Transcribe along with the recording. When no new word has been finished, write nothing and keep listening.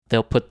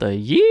They'll put the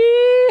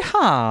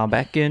yee-haw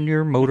back in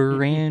your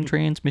motor and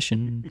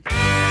transmission.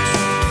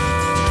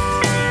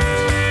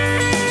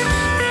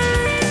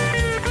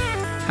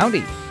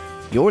 Howdy.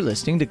 You're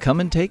listening to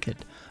Come and Take It,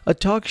 a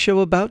talk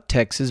show about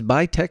Texas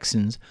by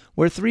Texans,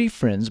 where three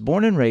friends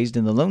born and raised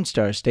in the Lone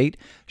Star State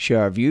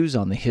share our views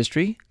on the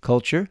history,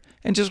 culture,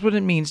 and just what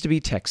it means to be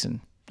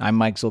Texan. I'm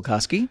Mike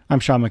Zolkowski. I'm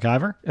Sean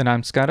McIver. And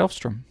I'm Scott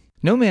Elfstrom.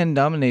 No man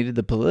dominated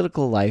the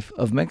political life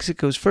of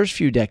Mexico's first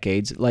few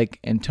decades like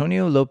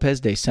Antonio Lopez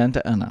de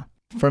Santa Anna.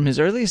 From his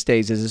earliest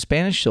days as a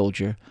Spanish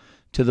soldier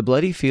to the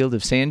bloody field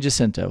of San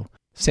Jacinto,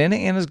 Santa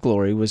Anna's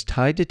glory was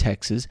tied to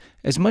Texas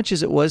as much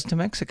as it was to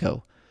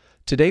Mexico.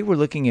 Today we're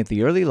looking at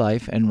the early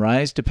life and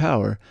rise to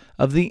power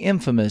of the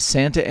infamous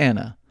Santa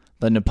Anna,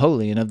 the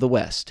Napoleon of the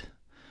West.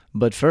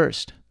 But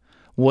first,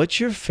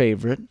 what's your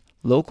favorite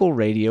local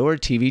radio or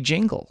TV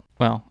jingle?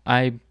 Well,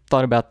 I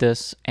thought about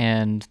this,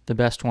 and the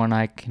best one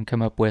I can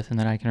come up with and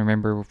that I can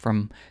remember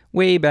from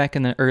way back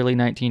in the early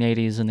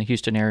 1980s in the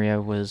Houston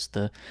area was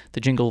the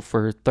jingle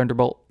for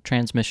Thunderbolt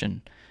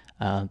transmission.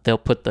 They'll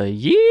put the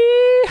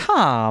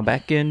yee-haw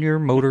back in your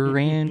motor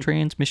and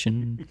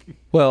transmission.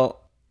 Well,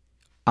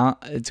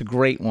 it's a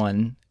great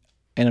one,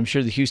 and I'm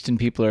sure the Houston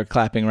people are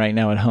clapping right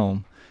now at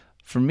home.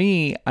 For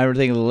me, I would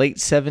think of the late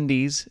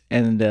 70s,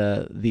 and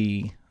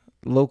the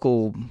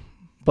local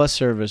bus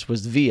service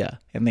was Via,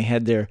 and they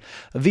had their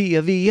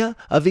Via Via,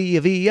 a Via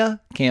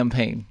Via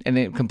campaign, and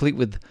it complete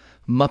with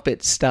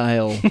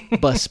Muppet-style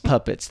bus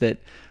puppets that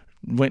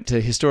went to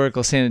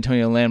historical San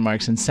Antonio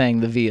landmarks and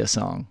sang the Via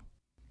song.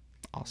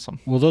 Awesome.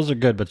 Well, those are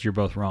good, but you're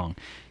both wrong.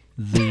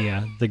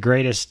 The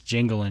greatest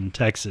jingle in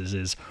Texas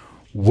is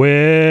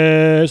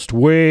Westway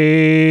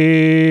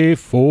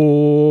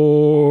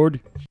Ford.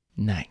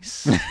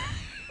 Nice.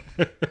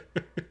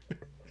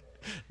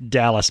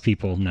 Dallas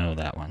people know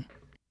that one.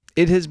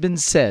 It has been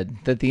said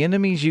that the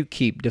enemies you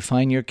keep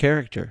define your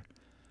character.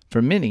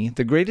 For many,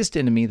 the greatest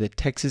enemy that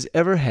Texas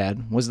ever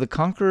had was the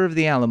conqueror of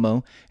the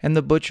Alamo and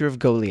the butcher of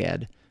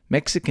Goliad,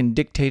 Mexican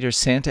dictator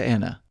Santa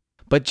Anna.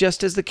 But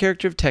just as the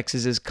character of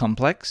Texas is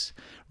complex,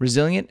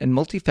 resilient, and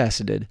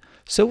multifaceted,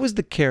 so was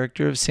the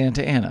character of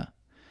Santa Anna.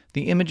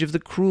 The image of the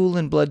cruel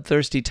and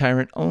bloodthirsty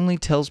tyrant only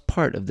tells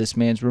part of this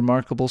man's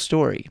remarkable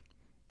story.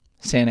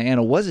 Santa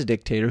Anna was a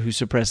dictator who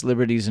suppressed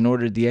liberties and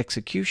ordered the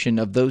execution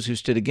of those who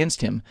stood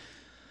against him,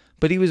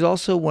 but he was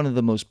also one of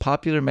the most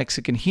popular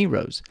Mexican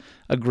heroes,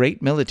 a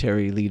great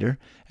military leader,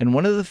 and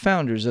one of the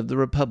founders of the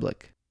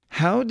Republic.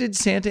 How did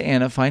Santa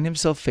Anna find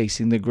himself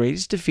facing the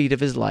greatest defeat of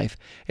his life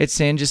at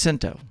San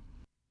Jacinto?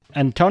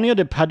 Antonio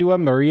de Padua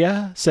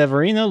Maria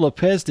Severino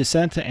Lopez de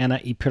Santa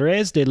Anna y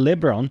Perez de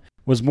Lebrón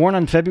was born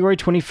on February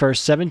 21,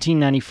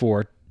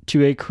 1794,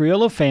 to a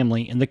Criollo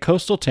family in the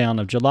coastal town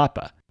of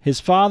Jalapa.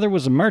 His father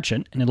was a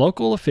merchant and a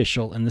local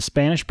official in the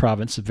Spanish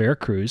province of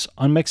Veracruz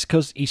on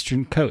Mexico's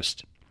eastern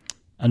coast.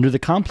 Under the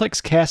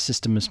complex caste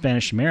system of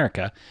Spanish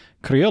America,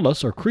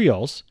 Criollos, or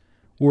Creoles,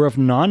 were of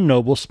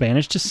non-noble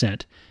Spanish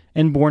descent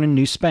and born in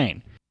New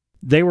Spain.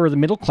 They were the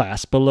middle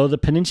class below the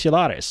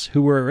Peninsulares,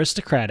 who were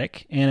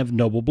aristocratic and of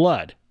noble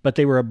blood, but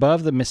they were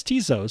above the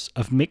mestizos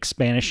of mixed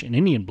Spanish and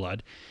Indian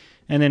blood,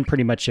 and then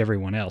pretty much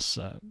everyone else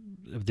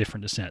of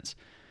different descents.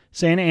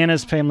 Santa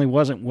Anna's family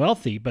wasn't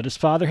wealthy, but his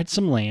father had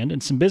some land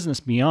and some business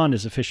beyond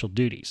his official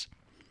duties.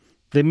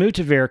 They moved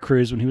to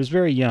Veracruz when he was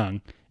very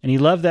young, and he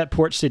loved that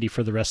port city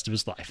for the rest of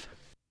his life.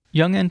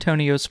 Young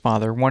Antonio's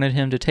father wanted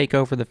him to take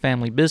over the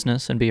family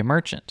business and be a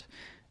merchant.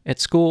 At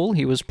school,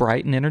 he was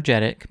bright and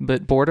energetic,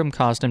 but boredom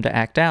caused him to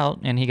act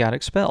out, and he got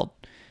expelled.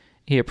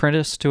 He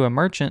apprenticed to a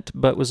merchant,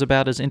 but was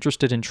about as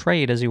interested in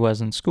trade as he was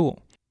in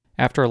school.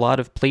 After a lot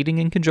of pleading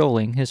and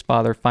cajoling, his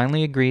father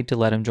finally agreed to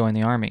let him join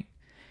the army.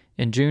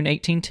 In June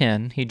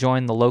 1810, he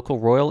joined the local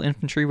Royal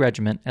Infantry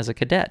Regiment as a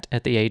cadet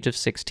at the age of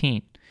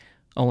 16.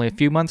 Only a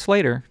few months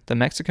later, the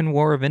Mexican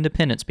War of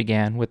Independence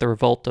began with the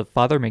revolt of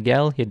Father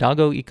Miguel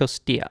Hidalgo y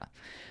Costilla.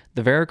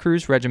 The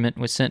Veracruz Regiment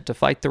was sent to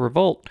fight the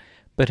revolt,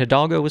 but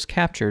Hidalgo was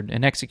captured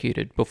and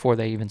executed before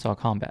they even saw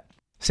combat.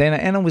 Santa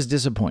Anna was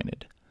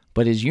disappointed,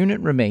 but his unit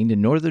remained in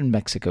northern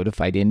Mexico to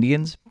fight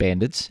Indians,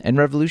 bandits, and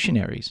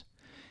revolutionaries.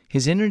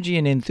 His energy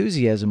and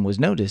enthusiasm was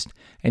noticed,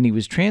 and he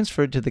was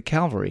transferred to the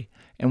cavalry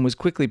and was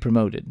quickly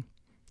promoted.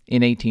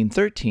 In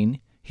 1813,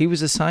 he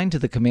was assigned to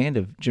the command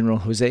of General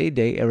José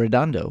de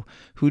Arredondo,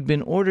 who had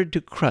been ordered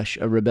to crush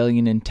a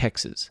rebellion in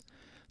Texas.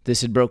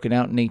 This had broken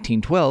out in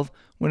 1812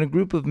 when a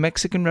group of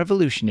Mexican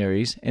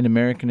revolutionaries and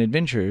American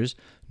adventurers,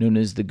 known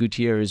as the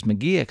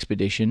Gutierrez-Magee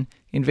Expedition,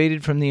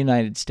 invaded from the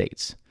United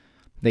States.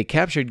 They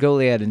captured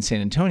Goliad and San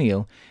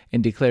Antonio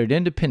and declared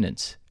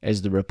independence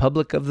as the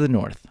Republic of the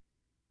North.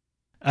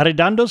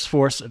 Arredondo's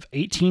force of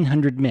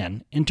 1,800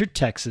 men entered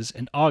Texas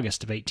in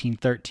August of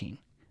 1813.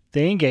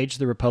 They engaged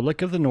the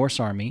Republic of the North's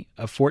army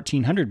of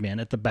 1,400 men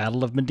at the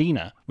Battle of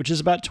Medina, which is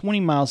about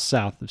 20 miles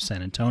south of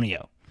San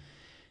Antonio.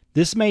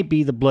 This may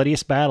be the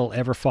bloodiest battle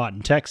ever fought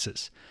in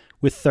Texas,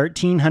 with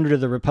 1,300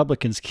 of the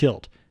Republicans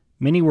killed.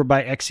 Many were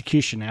by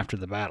execution after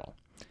the battle.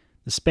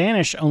 The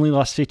Spanish only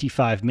lost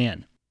 55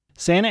 men.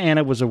 Santa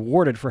Anna was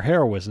awarded for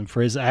heroism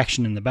for his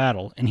action in the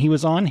battle, and he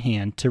was on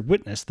hand to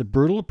witness the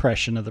brutal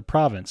oppression of the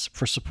province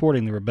for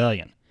supporting the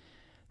rebellion.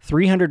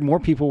 300 more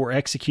people were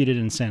executed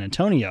in San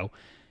Antonio,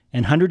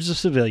 and hundreds of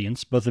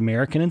civilians, both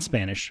American and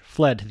Spanish,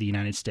 fled to the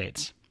United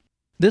States.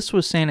 This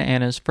was Santa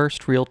Anna's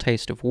first real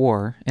taste of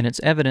war, and it's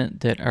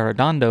evident that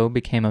Arredondo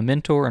became a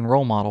mentor and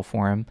role model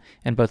for him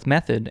in both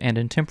method and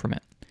in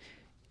temperament.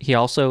 He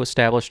also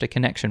established a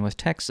connection with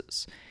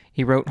Texas.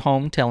 He wrote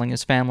home telling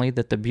his family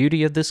that the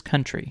beauty of this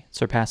country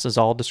surpasses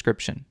all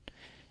description,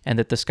 and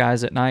that the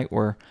skies at night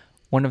were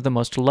one of the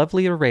most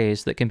lovely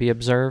arrays that can be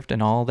observed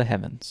in all the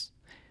heavens.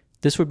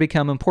 This would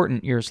become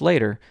important years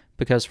later,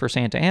 because for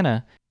Santa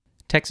Anna,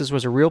 Texas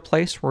was a real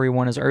place where he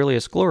won his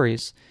earliest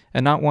glories,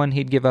 and not one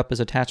he'd give up his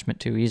attachment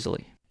to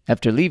easily.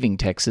 After leaving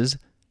Texas,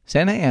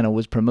 Santa Anna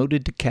was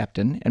promoted to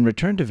captain and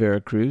returned to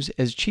Veracruz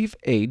as chief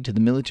aide to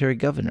the military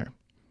governor.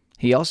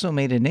 He also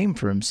made a name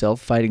for himself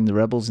fighting the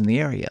rebels in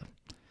the area.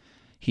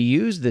 He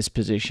used this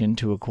position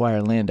to acquire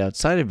land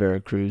outside of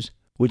Veracruz,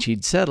 which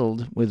he'd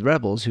settled with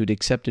rebels who'd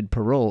accepted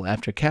parole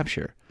after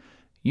capture,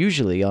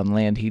 usually on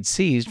land he'd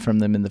seized from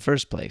them in the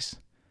first place.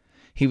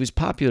 He was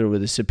popular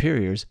with his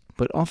superiors,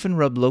 but often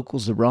rubbed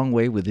locals the wrong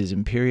way with his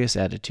imperious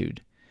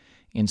attitude.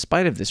 In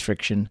spite of this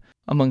friction,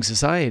 among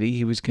society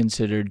he was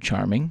considered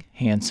charming,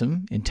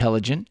 handsome,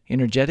 intelligent,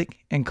 energetic,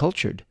 and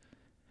cultured.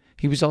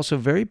 He was also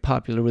very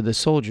popular with the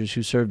soldiers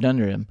who served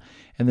under him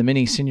and the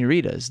many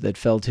señoritas that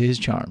fell to his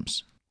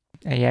charms.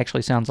 He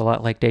actually sounds a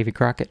lot like Davy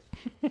Crockett.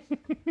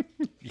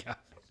 Yeah.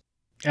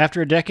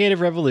 After a decade of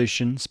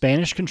revolution,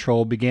 Spanish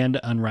control began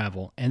to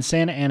unravel, and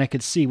Santa Anna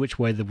could see which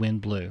way the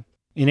wind blew.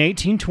 In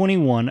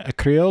 1821, a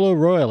Criollo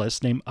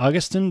royalist named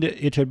Agustin de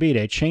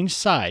Iturbide changed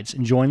sides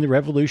and joined the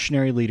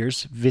revolutionary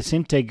leaders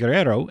Vicente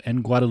Guerrero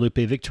and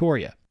Guadalupe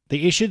Victoria. They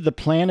issued the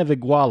Plan of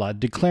Iguala,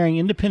 declaring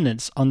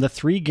independence on the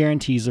three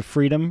guarantees of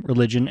freedom,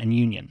 religion, and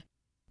union.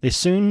 They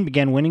soon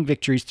began winning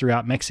victories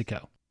throughout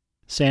Mexico.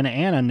 Santa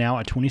Anna, now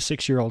a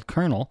 26-year-old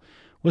colonel,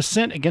 was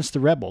sent against the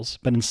rebels,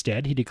 but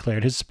instead he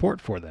declared his support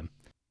for them.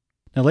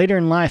 Now later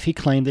in life he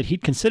claimed that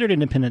he'd considered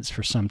independence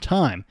for some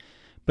time,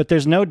 but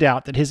there's no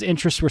doubt that his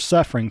interests were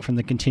suffering from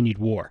the continued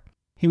war.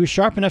 He was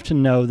sharp enough to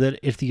know that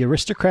if the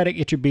aristocratic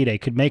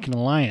Iturbide could make an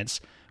alliance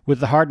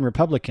with the hardened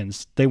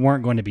Republicans, they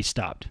weren't going to be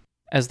stopped.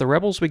 As the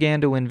rebels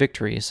began to win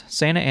victories,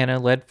 Santa Anna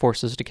led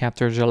forces to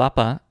capture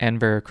Jalapa and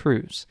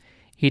Veracruz.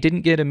 He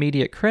didn't get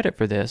immediate credit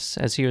for this,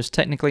 as he was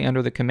technically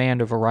under the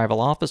command of a rival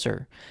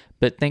officer,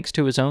 but thanks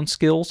to his own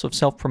skills of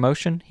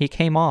self-promotion, he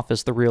came off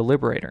as the real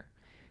liberator.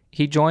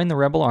 He joined the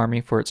rebel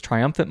army for its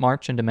triumphant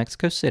march into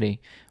Mexico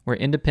City, where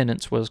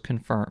independence was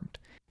confirmed.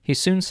 He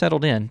soon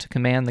settled in to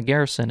command the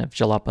garrison of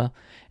Jalapa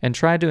and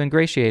tried to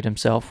ingratiate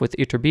himself with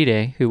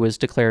Iturbide, who was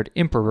declared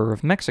Emperor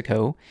of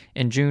Mexico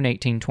in June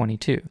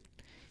 1822.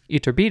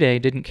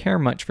 Iturbide didn't care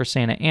much for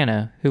Santa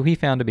Anna, who he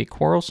found to be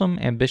quarrelsome,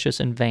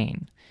 ambitious, and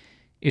vain.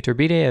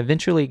 Iturbide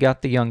eventually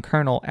got the young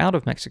colonel out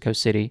of Mexico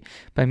City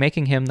by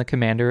making him the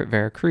commander at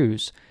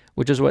Veracruz,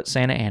 which is what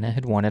Santa Anna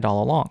had wanted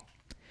all along.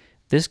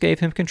 This gave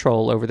him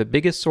control over the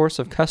biggest source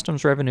of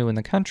customs revenue in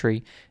the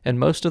country and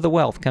most of the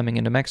wealth coming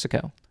into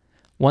Mexico.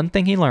 One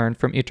thing he learned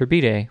from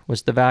Iturbide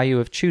was the value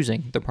of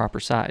choosing the proper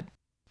side.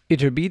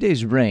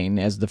 Iturbide's reign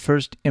as the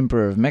first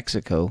emperor of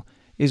Mexico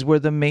is where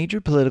the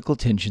major political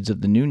tensions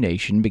of the new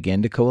nation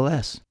began to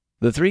coalesce.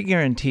 The three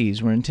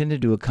guarantees were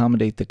intended to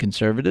accommodate the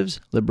conservatives,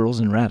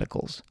 liberals, and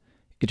radicals.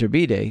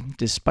 Iturbide,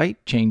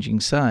 despite changing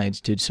sides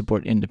to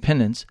support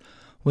independence,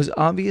 was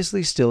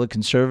obviously still a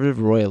conservative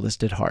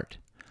royalist at heart.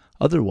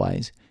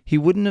 Otherwise, he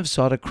wouldn't have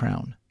sought a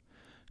crown.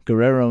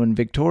 Guerrero and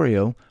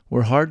Victorio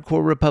were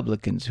hardcore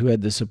Republicans who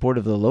had the support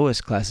of the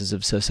lowest classes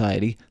of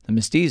society, the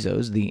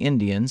mestizos, the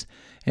Indians,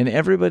 and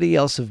everybody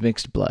else of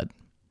mixed blood.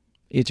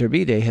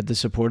 Iturbide had the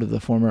support of the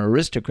former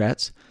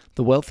aristocrats,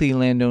 the wealthy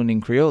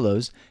landowning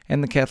Criollos,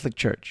 and the Catholic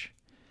Church.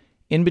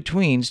 In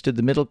between stood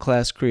the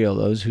middle-class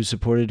Criollos who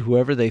supported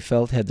whoever they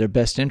felt had their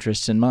best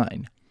interests in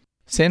mind.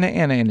 Santa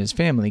Anna and his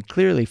family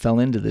clearly fell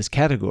into this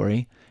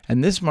category,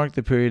 and this marked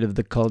the period of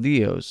the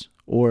caudillos,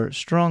 or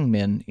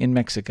strongmen, in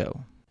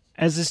Mexico.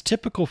 As is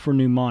typical for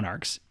new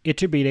monarchs,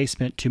 Iturbide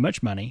spent too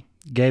much money,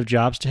 gave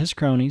jobs to his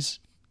cronies,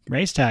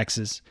 raised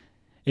taxes,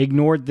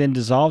 ignored then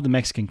dissolved the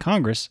Mexican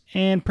Congress,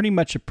 and pretty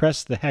much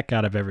oppressed the heck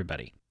out of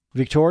everybody.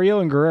 Victorio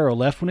and Guerrero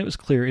left when it was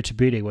clear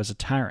Iturbide was a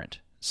tyrant.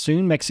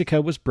 Soon Mexico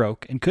was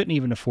broke and couldn't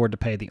even afford to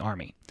pay the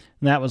army,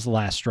 and that was the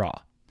last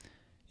straw.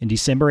 In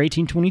December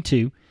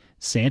 1822,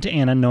 Santa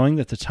Anna, knowing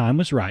that the time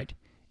was right,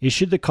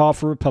 issued the call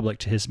for republic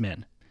to his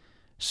men.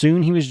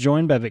 Soon he was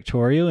joined by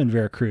Victorio in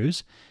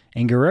Veracruz,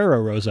 and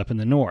Guerrero rose up in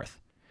the north.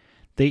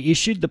 They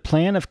issued the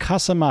Plan of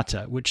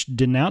Casamata, which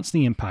denounced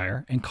the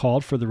empire and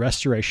called for the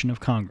restoration of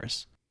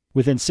Congress.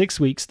 Within 6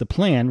 weeks, the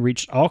plan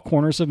reached all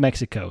corners of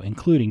Mexico,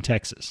 including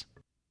Texas.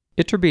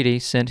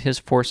 Iturbide sent his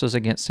forces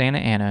against Santa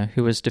Anna,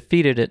 who was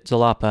defeated at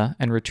Jalapa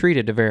and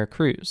retreated to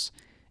Veracruz.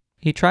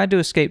 He tried to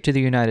escape to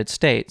the United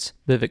States,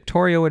 but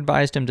Victorio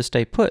advised him to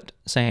stay put,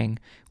 saying,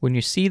 "When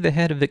you see the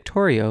head of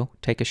Victorio,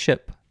 take a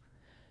ship."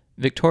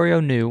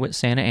 Victorio knew what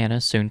Santa Anna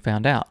soon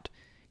found out.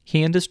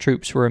 He and his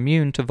troops were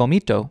immune to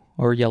vomito,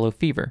 or yellow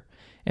fever,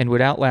 and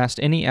would outlast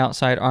any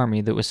outside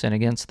army that was sent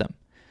against them.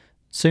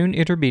 Soon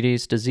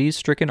Iturbide's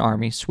disease-stricken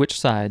army switched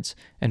sides,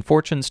 and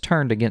fortunes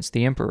turned against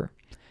the emperor.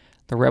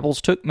 The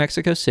rebels took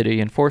Mexico City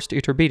and forced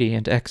Iturbide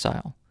into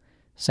exile.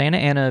 Santa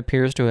Anna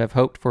appears to have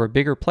hoped for a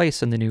bigger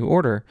place in the new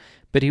order,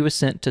 but he was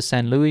sent to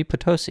San Luis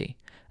Potosi,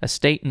 a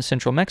state in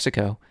central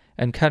Mexico,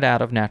 and cut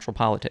out of natural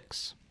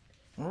politics.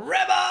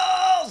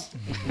 Rebels!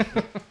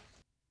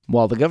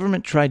 While the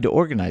government tried to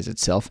organize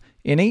itself,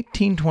 in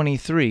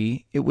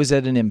 1823 it was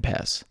at an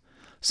impasse.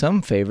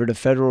 Some favored a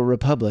federal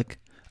republic,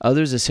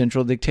 others a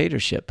central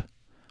dictatorship.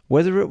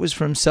 Whether it was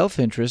from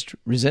self-interest,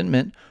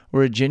 resentment,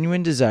 or a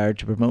genuine desire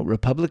to promote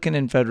Republican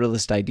and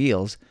Federalist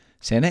ideals,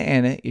 Santa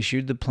Anna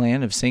issued the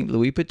Plan of St.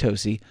 Louis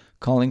Potosi,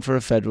 calling for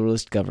a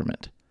Federalist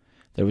government.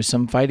 There was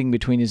some fighting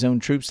between his own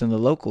troops and the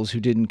locals who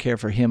didn't care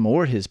for him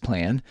or his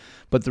plan,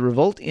 but the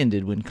revolt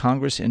ended when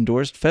Congress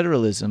endorsed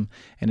federalism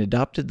and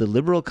adopted the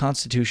liberal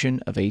Constitution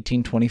of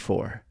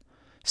 1824.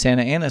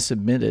 Santa Anna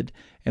submitted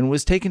and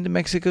was taken to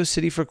Mexico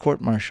City for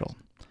court-martial.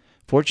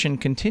 Fortune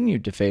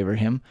continued to favor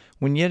him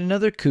when yet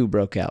another coup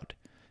broke out.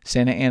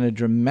 Santa Anna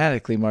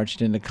dramatically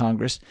marched into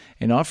Congress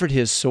and offered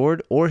his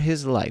sword or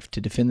his life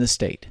to defend the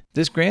state.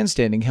 This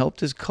grandstanding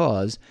helped his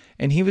cause,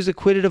 and he was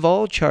acquitted of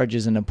all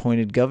charges and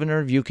appointed governor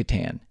of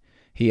Yucatan.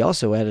 He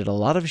also added a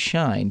lot of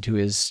shine to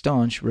his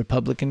staunch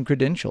Republican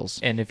credentials.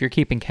 And if you're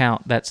keeping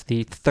count, that's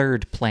the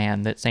third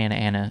plan that Santa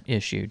Anna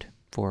issued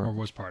for... Or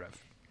was part of.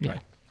 Yeah.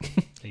 Right.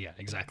 Yeah,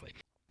 exactly.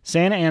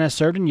 Santa Anna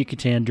served in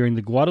Yucatan during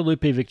the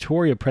Guadalupe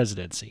Victoria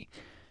presidency,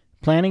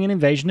 planning an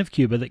invasion of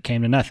Cuba that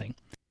came to nothing.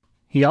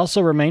 He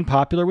also remained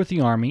popular with the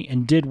army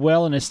and did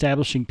well in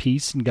establishing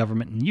peace and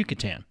government in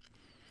Yucatan.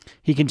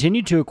 He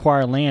continued to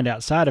acquire land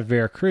outside of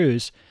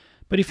Veracruz,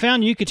 but he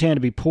found Yucatan to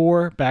be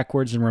poor,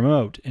 backwards, and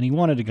remote, and he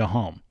wanted to go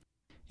home.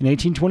 In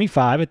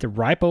 1825, at the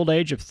ripe old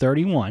age of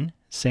 31,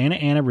 Santa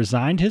Anna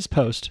resigned his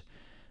post,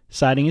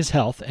 citing his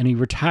health, and he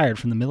retired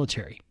from the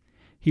military.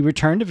 He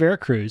returned to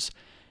Veracruz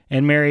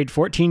and married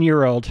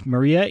 14-year-old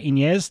Maria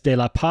Inés de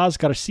la Paz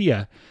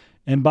Garcia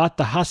and bought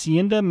the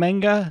Hacienda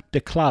Manga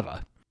de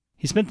Clava.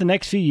 He spent the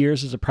next few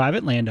years as a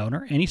private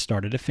landowner, and he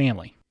started a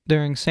family.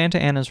 During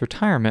Santa Anna's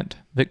retirement,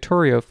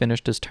 Victorio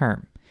finished his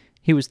term.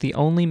 He was the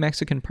only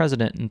Mexican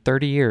president in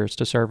 30 years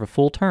to serve a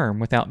full term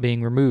without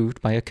being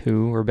removed by a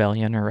coup,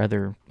 rebellion, or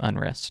other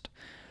unrest.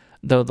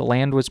 Though the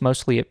land was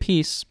mostly at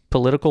peace,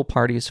 political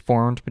parties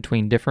formed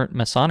between different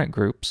Masonic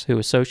groups who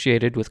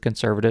associated with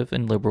conservative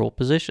and liberal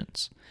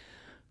positions.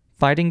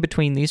 Fighting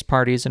between these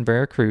parties in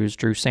Veracruz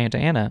drew Santa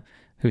Anna,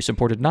 who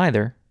supported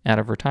neither, out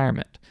of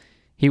retirement.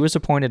 He was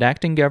appointed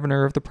acting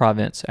governor of the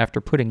province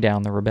after putting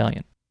down the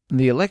rebellion.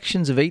 The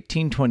elections of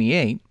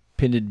 1828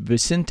 pitted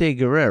Vicente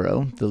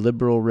Guerrero, the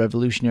liberal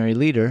revolutionary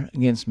leader,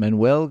 against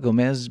Manuel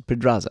Gómez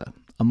Pedraza,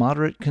 a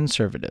moderate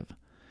conservative.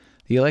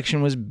 The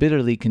election was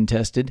bitterly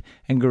contested,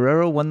 and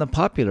Guerrero won the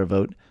popular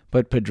vote,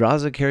 but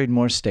Pedraza carried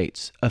more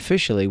states,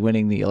 officially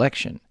winning the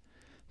election.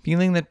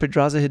 Feeling that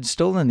Pedraza had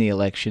stolen the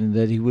election and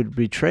that he would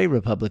betray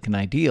Republican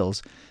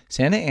ideals,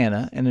 Santa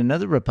Anna and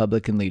another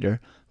Republican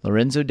leader,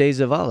 Lorenzo de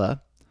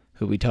Zavala,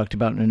 who we talked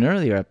about in an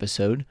earlier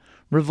episode,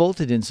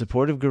 revolted in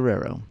support of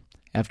Guerrero.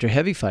 After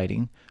heavy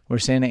fighting, where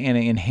Santa Anna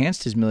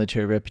enhanced his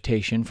military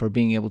reputation for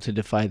being able to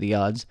defy the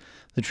odds,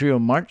 the trio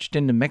marched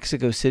into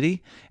Mexico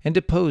City and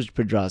deposed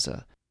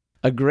Pedraza.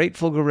 A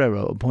grateful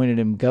Guerrero appointed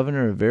him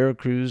governor of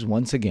Veracruz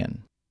once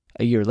again.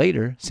 A year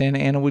later, Santa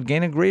Anna would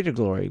gain a greater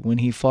glory when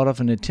he fought off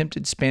an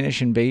attempted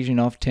Spanish invasion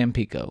off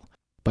Tampico.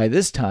 By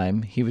this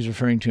time, he was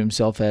referring to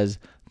himself as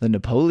the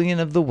Napoleon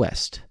of the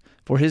West,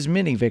 for his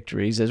many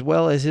victories as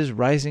well as his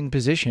rising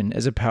position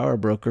as a power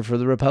broker for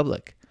the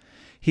Republic.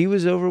 He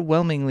was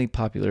overwhelmingly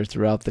popular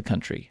throughout the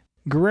country.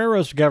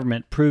 Guerrero's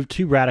government proved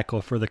too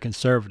radical for the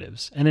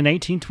conservatives, and in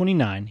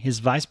 1829, his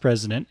vice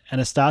president,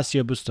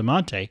 Anastasio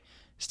Bustamante,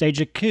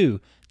 staged a coup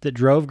that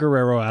drove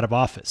Guerrero out of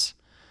office.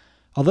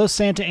 Although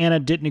Santa Anna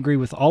didn't agree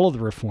with all of the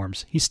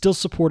reforms, he still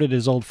supported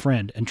his old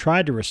friend and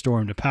tried to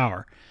restore him to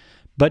power.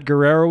 But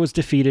Guerrero was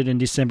defeated in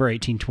December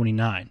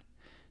 1829.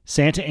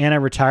 Santa Anna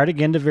retired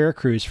again to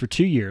Veracruz for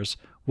 2 years,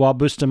 while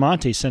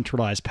Bustamante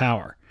centralized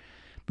power.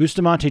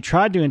 Bustamante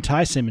tried to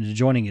entice him into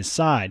joining his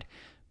side,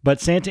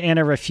 but Santa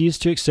Anna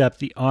refused to accept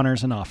the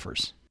honors and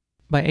offers.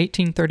 By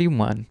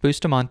 1831,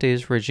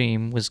 Bustamante's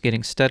regime was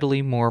getting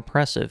steadily more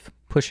oppressive,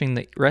 pushing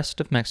the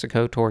rest of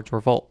Mexico towards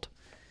revolt.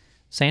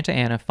 Santa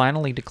Anna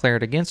finally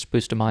declared against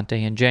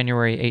Bustamante in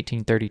January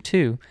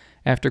 1832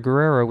 after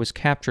Guerrero was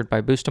captured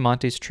by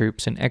Bustamante's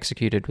troops and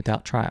executed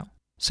without trial.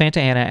 Santa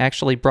Anna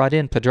actually brought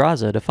in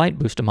Pedraza to fight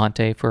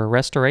Bustamante for a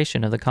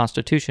restoration of the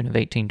Constitution of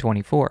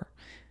 1824.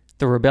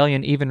 The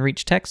rebellion even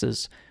reached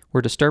Texas,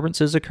 where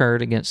disturbances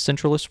occurred against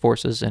centralist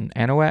forces in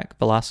Anahuac,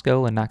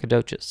 Velasco, and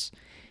Nacogdoches.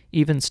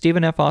 Even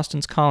Stephen F.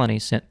 Austin's colony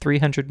sent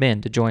 300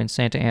 men to join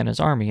Santa Anna's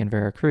army in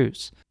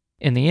Veracruz.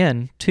 In the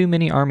end, too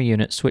many army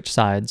units switched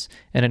sides,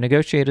 and a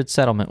negotiated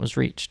settlement was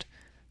reached.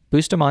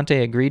 Bustamante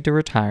agreed to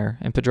retire,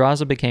 and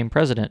Pedraza became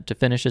president to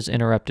finish his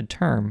interrupted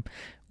term,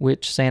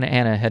 which Santa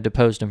Anna had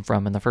deposed him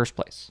from in the first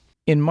place.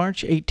 In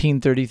March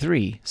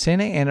 1833,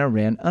 Santa Anna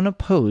ran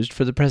unopposed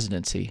for the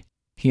presidency.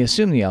 He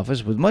assumed the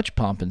office with much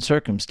pomp and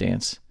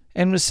circumstance,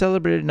 and was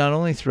celebrated not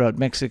only throughout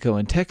Mexico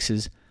and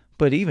Texas,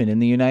 but even in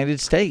the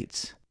United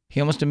States. He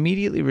almost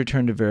immediately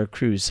returned to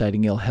Veracruz,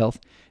 citing ill health,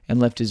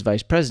 and left his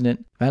vice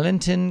president,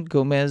 Valentin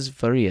Gomez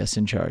Farias,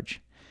 in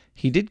charge.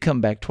 He did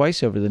come back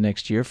twice over the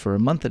next year for a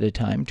month at a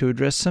time to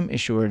address some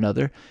issue or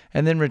another,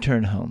 and then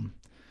return home.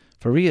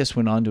 Farias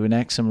went on to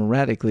enact some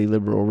radically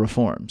liberal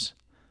reforms.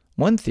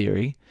 One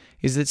theory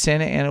is that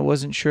Santa Anna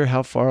wasn't sure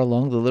how far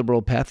along the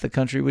liberal path the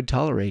country would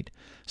tolerate,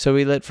 so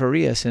he let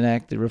Farias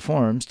enact the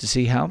reforms to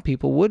see how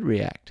people would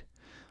react.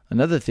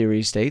 Another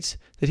theory states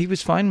that he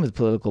was fine with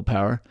political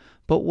power,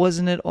 but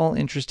wasn't at all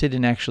interested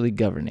in actually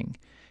governing.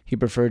 He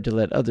preferred to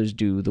let others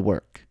do the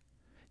work.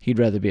 He'd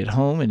rather be at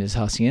home in his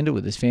hacienda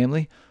with his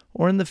family,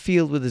 or in the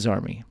field with his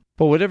army.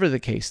 But whatever the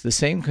case, the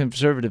same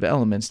conservative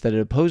elements that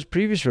had opposed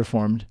previous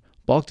reforms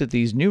balked at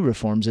these new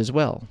reforms as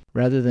well.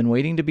 Rather than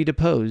waiting to be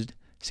deposed,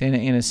 Santa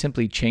Anna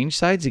simply changed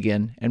sides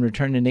again and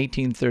returned in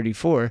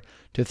 1834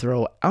 to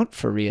throw out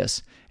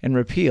Farias and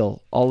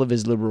repeal all of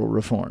his liberal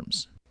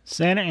reforms.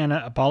 Santa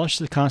Anna abolished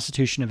the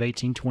Constitution of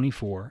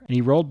 1824, and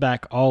he rolled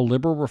back all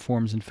liberal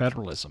reforms in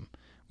federalism,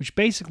 which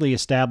basically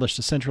established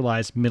a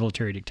centralized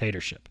military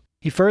dictatorship.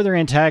 He further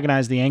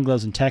antagonized the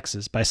Anglos in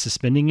Texas by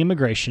suspending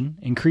immigration,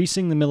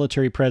 increasing the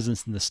military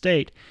presence in the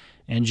state,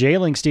 and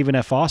jailing Stephen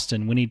F.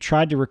 Austin when he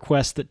tried to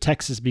request that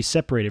Texas be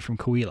separated from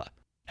Coahuila.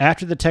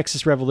 After the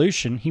Texas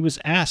Revolution, he was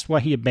asked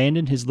why he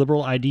abandoned his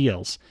liberal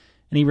ideals,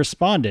 and he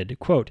responded,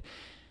 quote,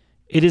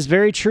 "It is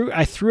very true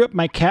I threw up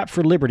my cap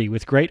for liberty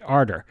with great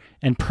ardor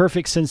and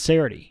perfect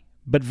sincerity,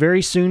 but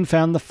very soon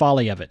found the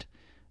folly of it.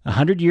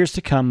 100 years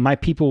to come, my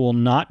people will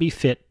not be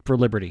fit for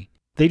liberty.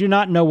 They do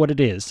not know what it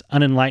is,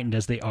 unenlightened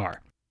as they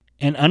are.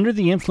 And under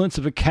the influence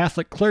of a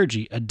Catholic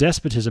clergy, a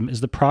despotism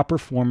is the proper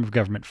form of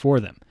government for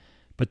them.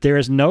 But there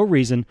is no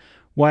reason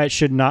why it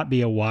should not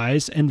be a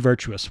wise and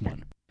virtuous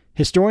one."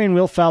 Historian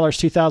Will Fowler's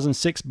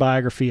 2006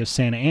 biography of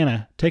Santa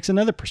Anna takes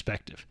another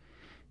perspective.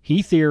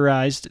 He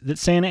theorized that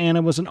Santa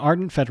Anna was an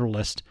ardent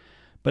Federalist,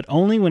 but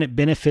only when it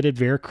benefited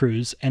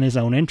Veracruz and his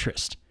own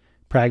interest.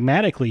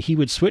 Pragmatically, he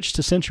would switch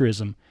to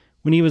centrism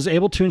when he was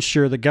able to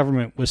ensure the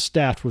government was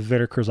staffed with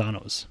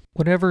Veracruzanos.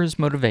 Whatever his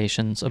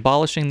motivations,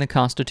 abolishing the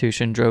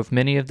Constitution drove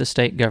many of the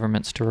state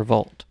governments to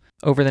revolt.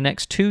 Over the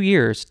next 2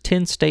 years,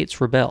 10 states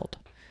rebelled.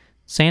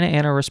 Santa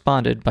Anna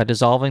responded by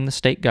dissolving the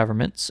state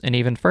governments and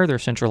even further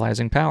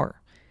centralizing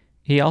power.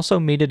 He also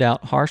meted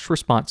out harsh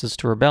responses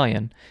to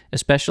rebellion,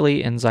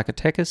 especially in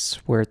Zacatecas,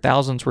 where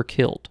thousands were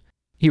killed.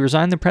 He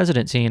resigned the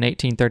presidency in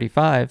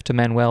 1835 to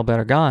Manuel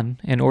Barragan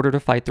in order to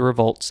fight the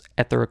revolts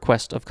at the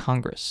request of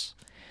Congress.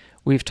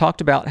 We've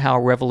talked about how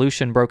a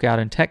revolution broke out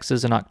in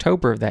Texas in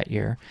October of that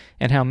year,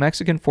 and how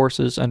Mexican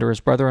forces under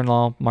his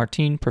brother-in-law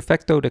Martín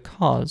Perfecto de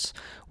Caz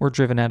were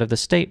driven out of the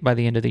state by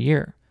the end of the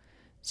year.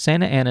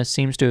 Santa Anna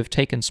seems to have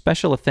taken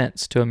special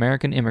offense to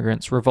American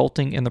immigrants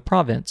revolting in the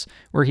province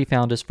where he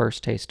found his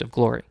first taste of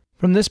glory.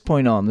 From this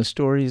point on, the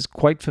story is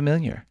quite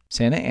familiar.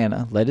 Santa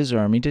Anna led his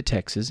army to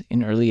Texas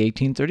in early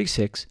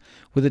 1836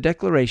 with a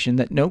declaration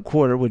that no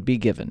quarter would be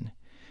given.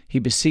 He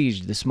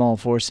besieged the small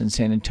force in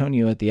San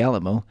Antonio at the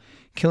Alamo,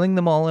 killing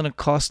them all in a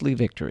costly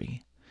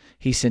victory.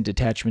 He sent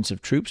detachments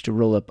of troops to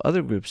roll up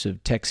other groups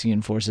of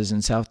Texian forces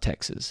in South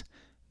Texas.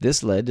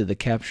 This led to the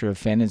capture of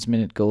Fannin's men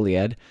at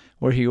Goliad,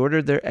 where he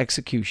ordered their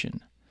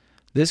execution.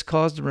 This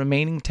caused the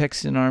remaining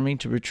Texan army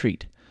to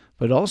retreat,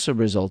 but also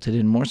resulted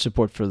in more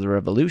support for the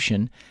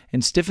revolution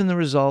and stiffened the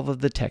resolve of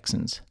the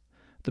Texans.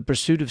 The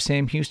pursuit of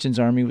Sam Houston's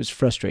army was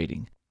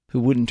frustrating, who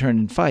wouldn't turn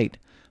and fight,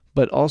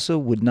 but also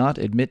would not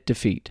admit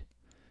defeat.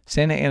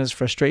 Santa Anna's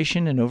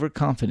frustration and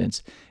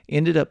overconfidence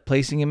ended up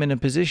placing him in a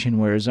position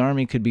where his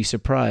army could be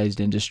surprised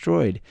and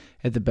destroyed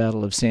at the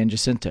Battle of San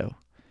Jacinto.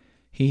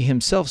 He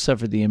himself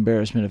suffered the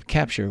embarrassment of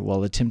capture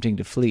while attempting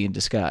to flee in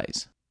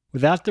disguise.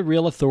 Without the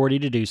real authority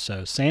to do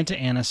so, Santa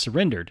Anna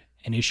surrendered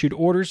and issued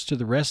orders to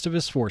the rest of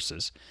his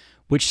forces,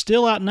 which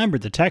still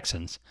outnumbered the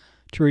Texans,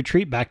 to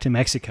retreat back to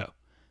Mexico.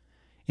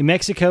 In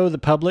Mexico, the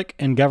public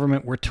and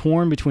government were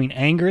torn between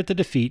anger at the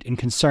defeat and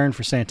concern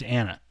for Santa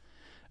Anna.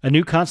 A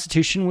new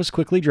constitution was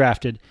quickly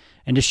drafted,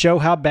 and to show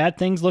how bad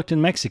things looked in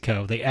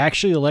Mexico, they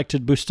actually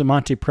elected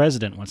Bustamante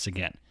president once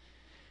again.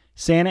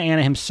 Santa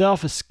Anna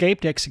himself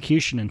escaped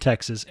execution in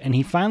Texas, and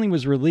he finally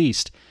was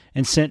released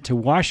and sent to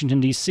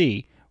Washington,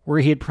 D.C., where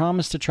he had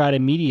promised to try to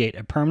mediate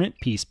a permanent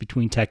peace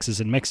between Texas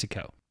and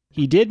Mexico.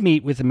 He did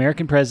meet with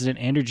American President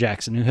Andrew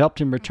Jackson, who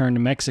helped him return to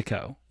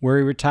Mexico, where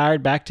he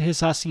retired back to his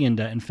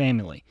hacienda and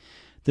family.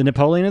 The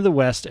Napoleon of the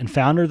West and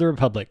founder of the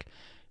Republic,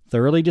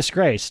 thoroughly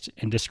disgraced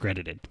and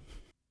discredited.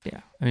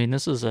 Yeah, I mean,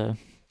 this is a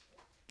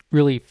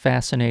really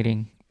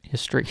fascinating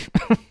history.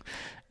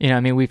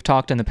 We've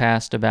talked in the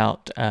past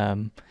about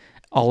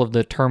all of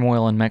the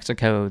turmoil in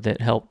Mexico that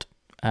helped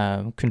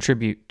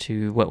contribute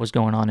to what was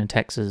going on in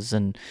Texas.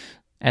 And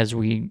as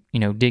we,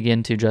 dig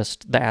into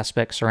just the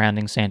aspects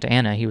surrounding Santa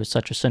Anna, he was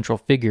such a central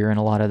figure in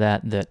a lot of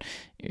that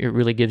it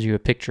really gives you a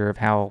picture of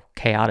how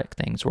chaotic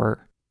things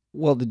were.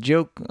 Well, the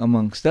joke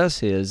amongst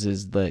us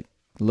is that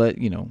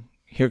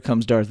here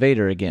comes Darth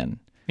Vader again.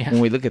 Yeah.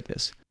 When we look at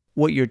this,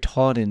 what you're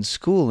taught in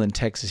school in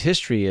Texas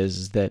history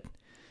is that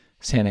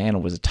Santa Anna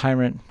was a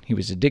tyrant, he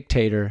was a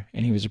dictator,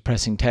 and he was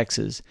oppressing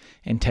Texas,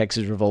 and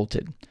Texas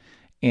revolted.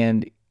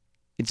 And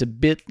it's a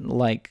bit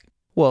like,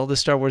 well, the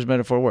Star Wars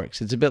metaphor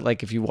works. It's a bit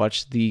like if you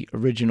watch the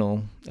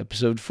original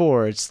episode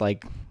 4, it's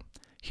like,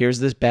 here's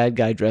this bad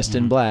guy dressed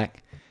in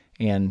black,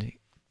 and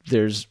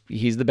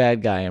he's the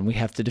bad guy, and we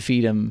have to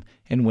defeat him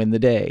and win the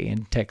day,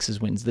 and Texas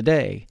wins the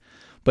day.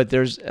 But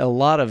there's a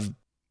lot of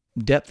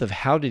depth of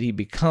how did he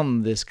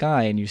become this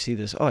guy, and you see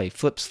this, he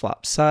flips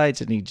flops sides,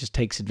 and he just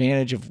takes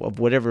advantage of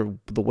whatever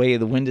the way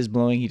the wind is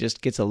blowing. He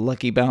just gets a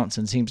lucky bounce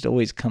and seems to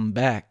always come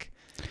back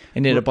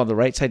and end up on the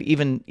right side.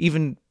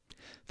 Even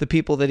the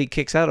people that he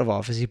kicks out of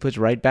office, he puts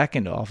right back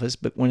into office,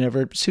 but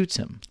whenever it suits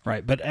him.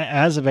 Right, but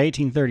as of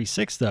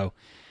 1836, though,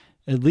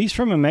 at least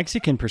from a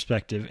Mexican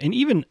perspective, and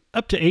even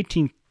up to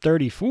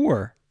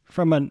 1834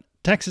 from a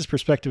Texas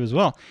perspective as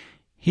well,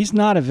 he's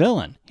not a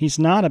villain. He's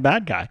not a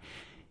bad guy.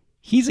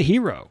 He's a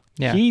hero.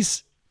 Yeah.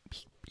 He's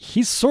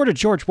sort of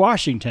George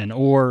Washington,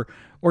 or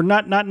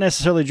not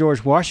necessarily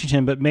George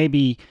Washington, but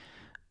maybe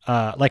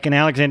like an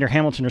Alexander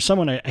Hamilton or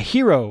someone, a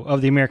hero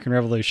of the American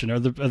Revolution or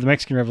the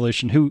Mexican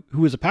Revolution who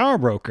was a power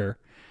broker.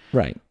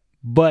 Right.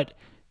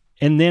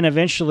 And then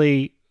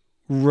eventually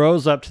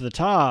rose up to the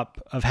top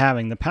of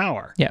having the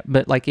power. Yeah,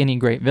 but like any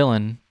great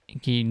villain,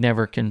 he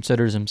never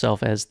considers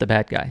himself as the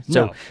bad guy.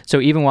 No. So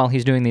even while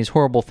he's doing these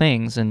horrible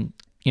things and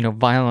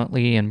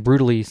violently and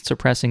brutally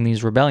suppressing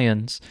these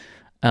rebellions,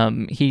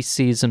 he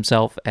sees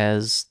himself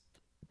as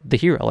the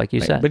hero, like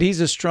you said. But he's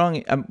a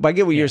strong, I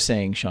get what you're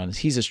saying, Sean.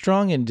 He's a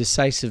strong and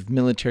decisive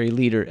military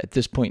leader at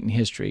this point in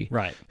history.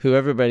 Right. Who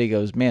everybody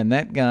goes, man,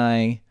 that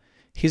guy,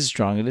 he's a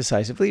strong and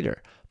decisive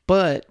leader.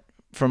 But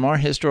from our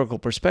historical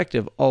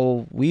perspective,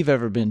 all we've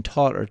ever been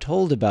taught or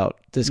told about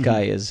this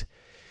guy is,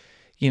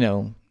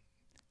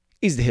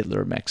 he's the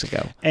Hitler of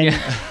Mexico. And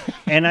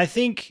and I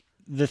think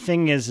the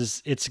thing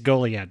is it's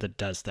Goliad that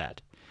does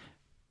that.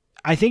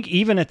 I think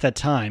even at that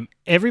time,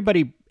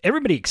 everybody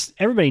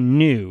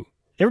knew,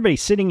 everybody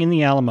sitting in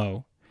the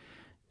Alamo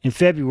in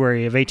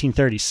February of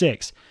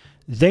 1836,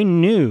 they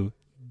knew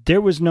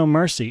there was no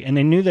mercy, and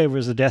they knew there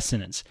was a death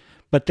sentence,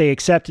 but they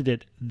accepted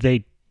it.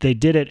 They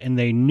did it, and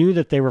they knew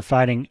that they were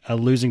fighting a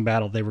losing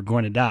battle. They were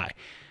going to die.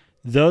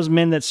 Those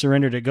men that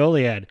surrendered at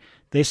Goliad,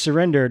 they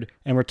surrendered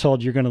and were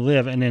told, you're going to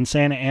live. And then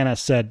Santa Anna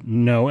said,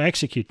 no,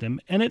 execute them.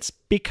 And it's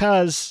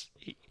because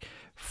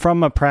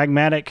from a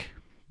pragmatic,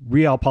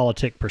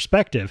 realpolitik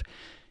perspective,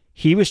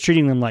 he was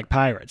treating them like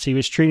pirates. He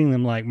was treating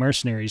them like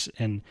mercenaries.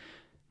 And,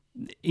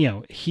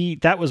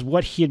 that was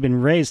what he had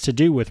been raised to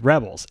do with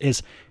rebels,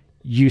 is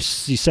you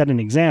set an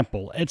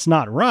example. It's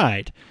not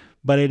right,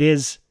 but it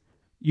is,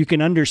 you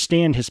can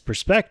understand his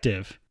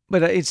perspective.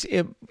 But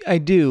I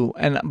do.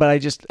 But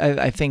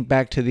I think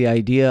back to the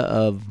idea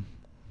of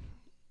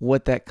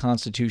what that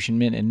Constitution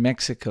meant in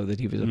Mexico that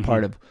he was a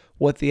part of,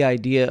 what the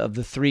idea of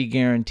the 3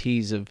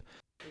 guarantees of.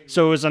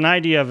 So it was an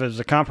idea of, it was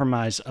a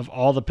compromise of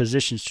all the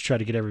positions to try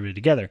to get everybody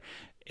together.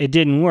 It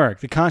didn't work.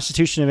 The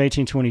Constitution of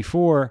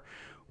 1824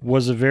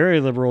 was a very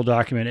liberal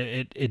document.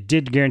 It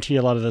did guarantee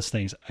a lot of those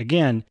things.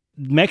 Again,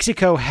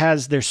 Mexico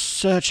there's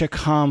such a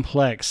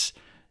complex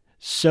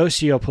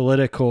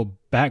socio-political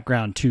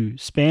background to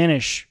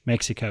Spanish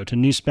Mexico, to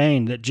New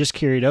Spain, that just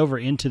carried over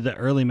into the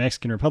early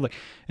Mexican Republic.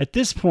 At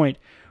this point,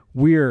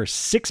 we're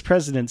 6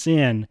 presidents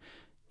in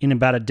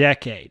about a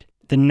decade.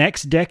 The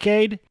next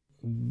decade,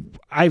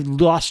 I've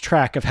lost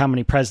track of how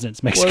many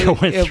presidents Mexico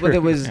went through. But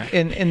it was,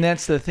 and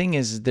that's the thing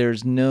is,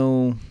 there's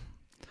no,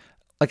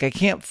 I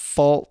can't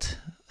fault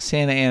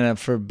Santa Anna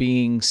for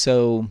being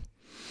so,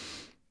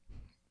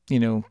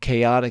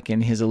 chaotic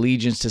in his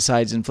allegiance to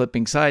sides and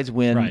flipping sides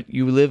when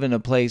you live in a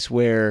place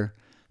where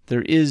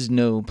there is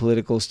no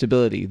political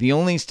stability. The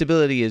only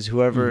stability is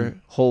whoever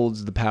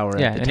holds the power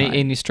at the time.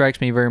 And he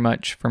strikes me very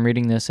much from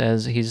reading this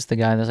as he's the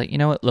guy that's like, you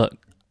know what, look,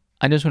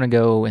 I just want to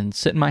go and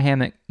sit in my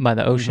hammock by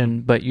the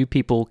ocean, but you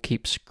people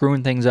keep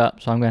screwing things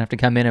up, so I'm going to have to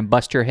come in and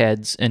bust your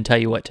heads and tell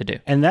you what to do.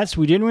 And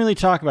we didn't really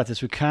talk about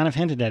this. We kind of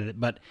hinted at it,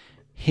 but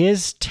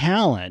his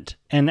talent,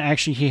 and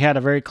actually he had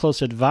a very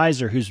close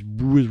advisor who was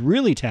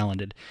really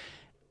talented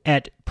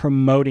at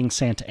promoting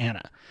Santa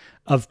Anna,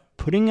 of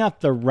putting up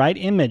the right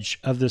image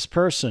of this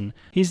person.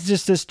 He's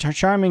just this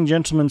charming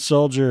gentleman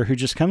soldier who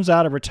just comes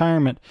out of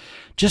retirement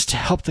just to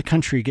help the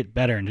country get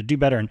better and to do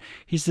better. And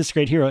he's this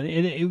great hero.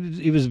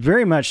 It was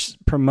very much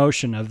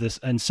promotion of this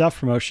and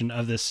self-promotion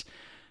of this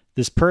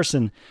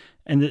person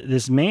and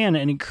this man,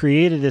 and it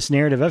created this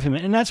narrative of him.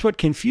 And that's what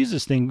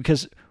confuses things,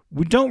 because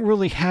we don't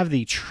really have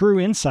the true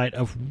insight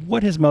of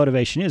what his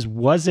motivation is.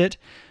 Was it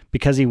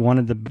because he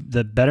wanted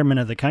the betterment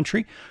of the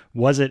country?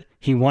 Was it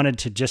he wanted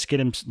to just get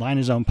him line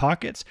his own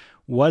pockets?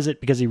 Was it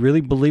because he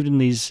really believed in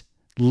these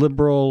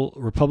liberal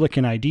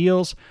Republican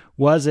ideals?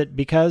 Was it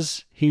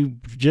because he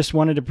just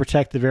wanted to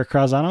protect the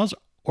Veracruzanos?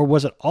 Or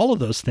was it all of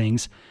those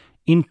things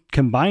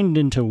combined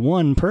into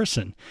one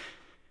person?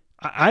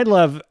 I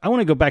want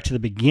to go back to the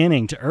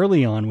beginning, to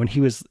early on, when he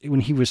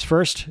was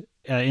first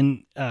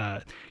in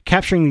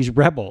capturing these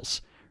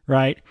rebels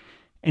right?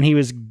 And he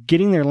was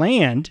getting their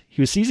land,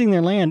 he was seizing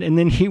their land, and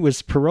then he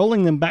was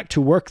paroling them back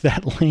to work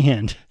that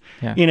land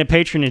in a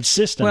patronage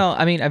system. Well,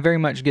 I mean, I very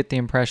much get the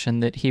impression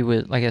that he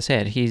was, like I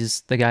said,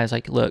 he's the guy's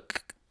like,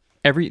 look,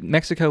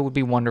 Mexico would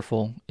be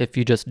wonderful if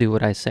you just do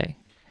what I say.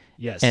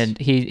 Yes. And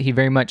he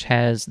very much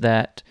has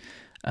that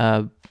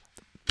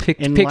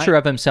picture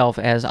of himself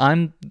as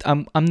I'm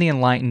the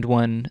enlightened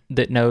one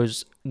that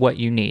knows what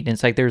you need. And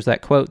it's like there's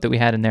that quote that we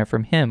had in there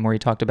from him where he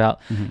talked about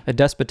a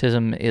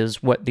despotism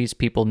is what these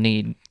people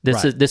need.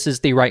 This is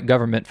the right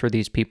government for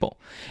these people.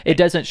 It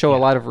doesn't show a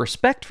lot of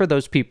respect for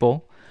those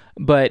people,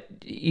 but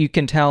you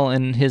can tell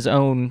in his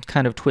own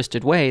kind of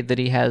twisted way that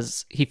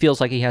he feels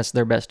like he has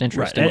their best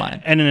interest in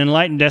mind. And an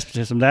enlightened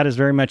despotism, that is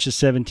very much a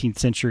 17th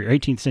century or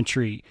 18th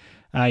century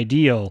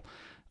ideal.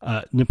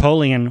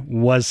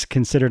 Napoleon was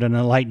considered an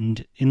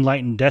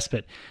enlightened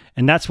despot,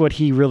 and that's what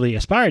he really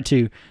aspired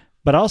to.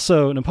 But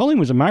also, Napoleon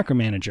was a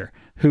micromanager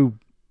who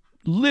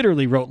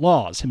literally wrote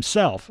laws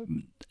himself.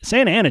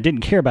 Santa Anna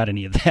didn't care about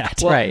any of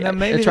that. Well, right.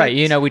 That's right.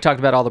 You know, we talked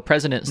about all the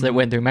presidents that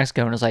went through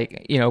Mexico, and it's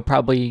like, you know,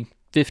 probably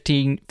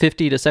 50 to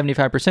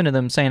 75% of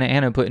them Santa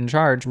Anna put in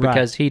charge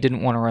because he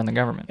didn't want to run the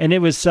government. And he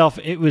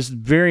was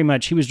driven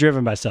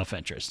by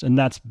self-interest, and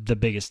that's the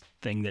biggest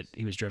thing that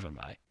he was driven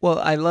by. Well,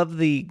 I love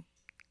the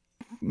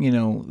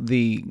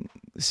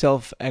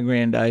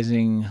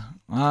self-aggrandizing,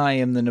 I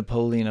am the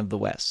Napoleon of the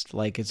West.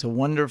 Like, it's a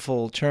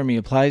wonderful term he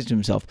applies to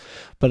himself.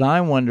 But I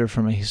wonder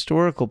from a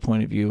historical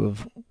point of view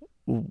of,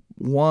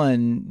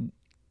 one,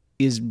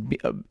 is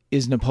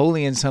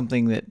Napoleon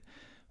something that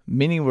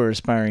many were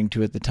aspiring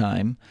to at the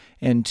time?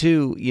 And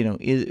two, you know,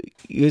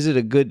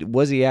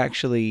 was he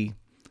actually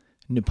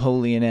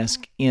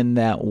Napoleon-esque in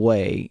that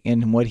way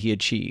in what he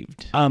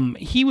achieved?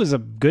 He was a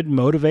good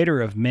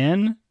motivator of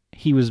men.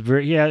 He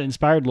had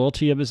inspired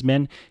loyalty of his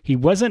men. He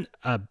wasn't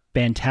a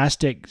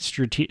fantastic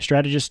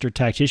strategist or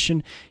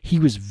tactician. He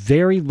was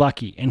very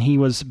lucky, and he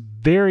was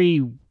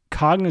very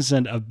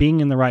cognizant of being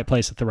in the right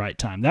place at the right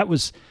time. That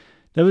was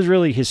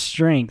really his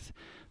strength.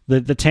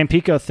 The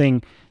Tampico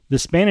thing, the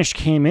Spanish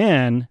came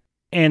in,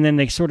 and then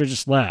they sort of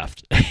just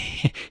left.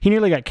 He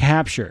nearly got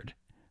captured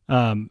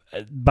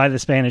by the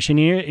Spanish, and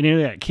he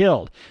nearly got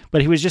killed.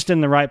 But he was just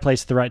in the right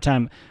place at the right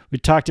time. We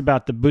talked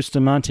about the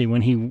Bustamante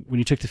when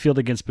he took the field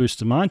against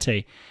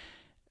Bustamante,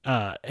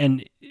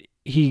 and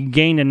he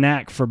gained a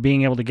knack for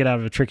being able to get out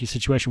of a tricky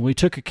situation. Well, he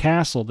took a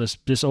castle,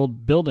 this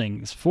old building,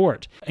 this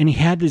fort, and he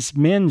had these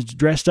men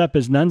dressed up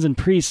as nuns and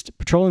priests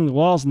patrolling the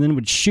walls, and then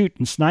would shoot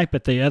and snipe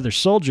at the other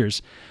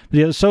soldiers. But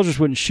the other soldiers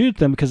wouldn't shoot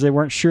them because they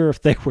weren't sure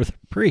if they were the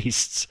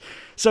priests.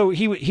 So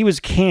he was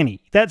canny.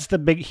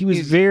 He was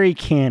very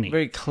canny.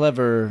 Very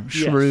clever,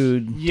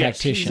 shrewd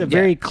tactician. He's a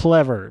very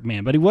clever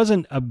man, but he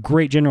wasn't a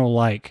great general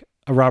like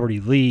a Robert E.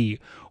 Lee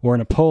or a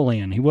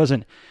Napoleon. He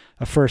wasn't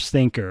a first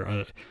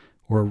thinker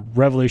or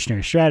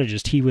revolutionary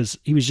strategist. He was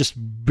just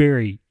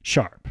very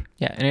sharp.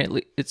 Yeah,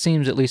 and it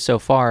seems, at least so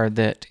far,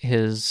 that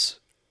his,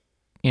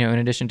 you know, in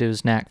addition to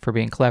his knack for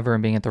being clever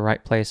and being at the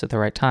right place at the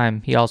right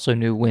time, he also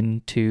knew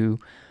when to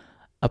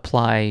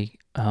apply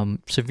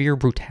severe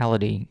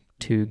brutality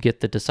to get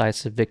the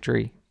decisive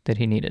victory that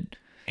he needed.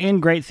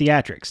 And great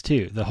theatrics,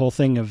 too. The whole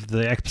thing of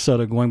the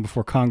episode of going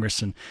before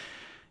Congress and,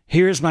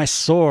 here's my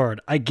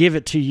sword, I give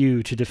it to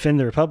you to defend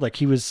the Republic.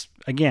 He was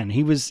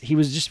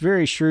just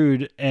very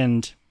shrewd,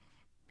 and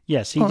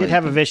yes, he did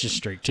have a vicious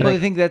streak too. Well, I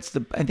think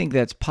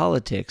that's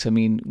politics. I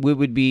mean, it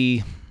would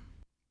be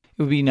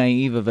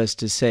naive of us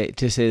to say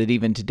that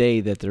even today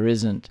that there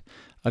isn't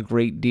a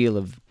great deal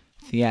of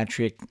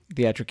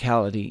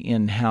theatricality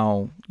in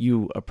how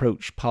you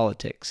approach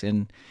politics.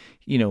 And,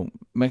 you know,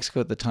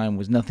 Mexico at the time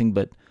was nothing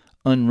but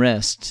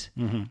unrest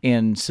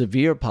and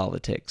severe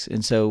politics.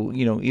 And so,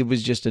 you know, it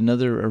was just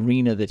another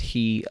arena that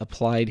he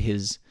applied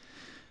his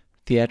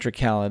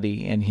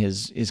theatricality and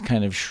his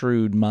kind of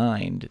shrewd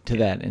mind to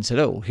that and said,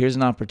 oh, here's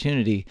an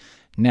opportunity.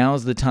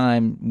 Now's the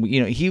time.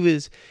 You know,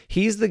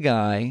 he's the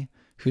guy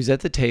who's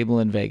at the table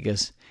in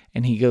Vegas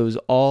and he goes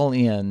all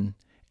in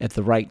at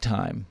the right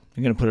time.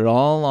 We're going to put it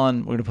all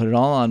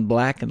on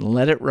black and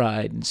let it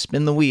ride and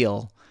spin the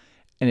wheel.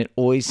 And it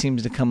always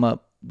seems to come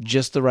up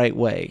just the right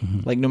way.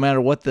 Like, no matter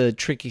what the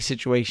tricky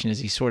situation is,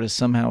 he sort of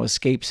somehow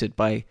escapes it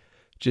by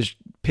just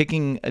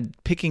picking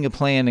a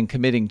plan and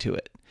committing to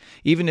it.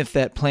 Even if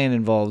that plan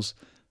involves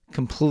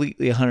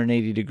completely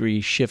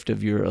 180-degree shift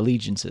of your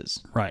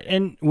allegiances. Right.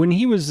 And when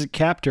he was a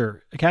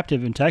captive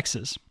in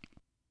Texas,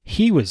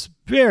 he was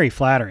very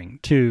flattering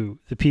to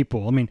the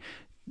people. I mean,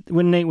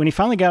 when he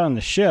finally got on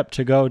the ship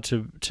to go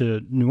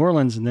to New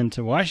Orleans and then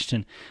to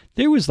Washington,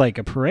 there was like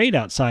a parade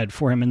outside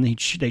for him, and they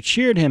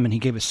cheered him, and he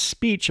gave a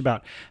speech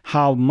about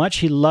how much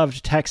he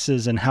loved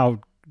Texas and how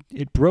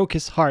it broke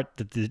his heart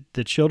that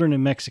the children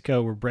in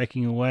Mexico were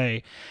breaking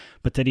away,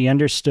 but that he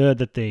understood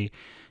that they,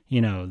 you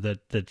know,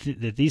 that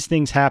these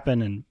things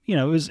happen. And, you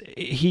know, it was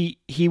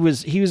he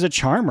was a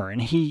charmer,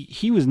 and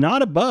he was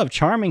not above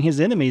charming his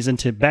enemies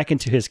back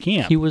into his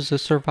camp. He was a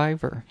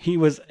survivor.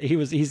 He's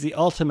the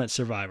ultimate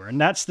survivor. And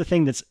that's the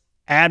thing that's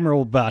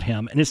admirable about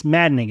him, and it's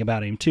maddening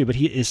about him too, but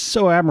he is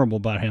so admirable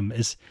about him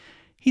is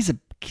he's a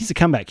he's a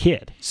comeback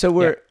kid. So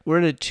we're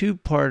at a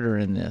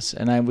two-parter in this,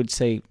 and I would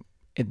say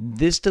at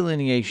this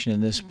delineation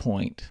and this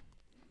point,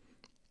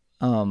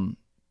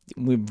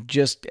 we've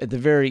just at the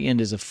very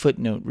end as a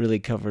footnote really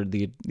covered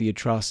the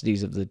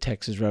atrocities of the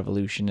Texas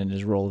Revolution and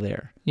his role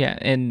there. Yeah,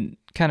 and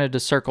kind of to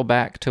circle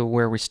back to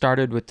where we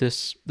started with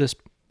this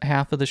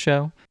half of the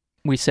show,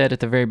 we said at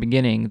the very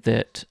beginning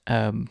that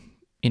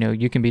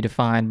you can be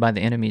defined by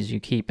the enemies you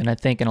keep, and I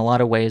think in a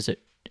lot of ways it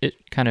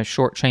kind of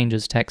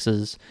shortchanges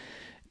Texas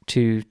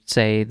to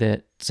say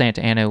that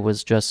Santa Anna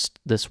was just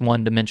this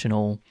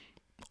one-dimensional,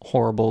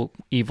 horrible,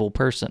 evil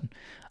person.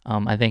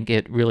 I think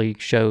it really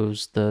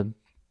shows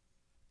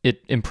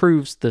it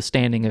improves the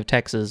standing of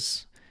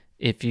Texas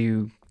if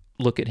you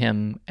look at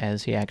him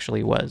as he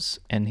actually was,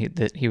 and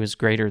that he was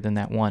greater than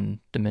that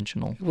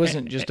one-dimensional. He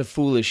wasn't just a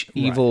foolish,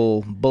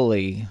 evil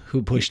bully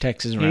who pushed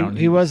Texas around.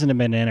 He wasn't a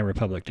banana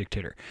republic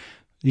dictator.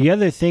 The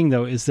other thing,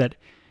 though, is that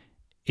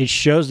it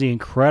shows the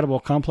incredible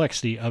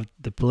complexity of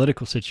the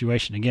political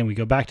situation. Again, we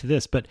go back to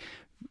this, but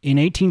in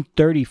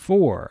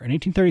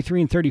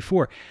 1833 and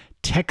 34,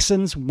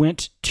 Texans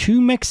went to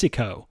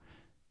Mexico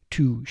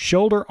to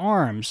shoulder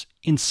arms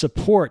in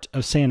support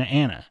of Santa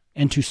Anna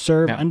and to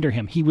serve under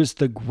him. He was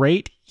the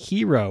great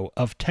hero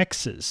of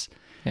Texas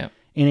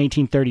in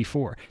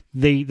 1834.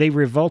 They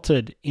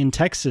revolted in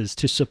Texas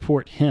to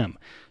support him.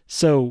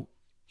 So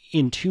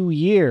in 2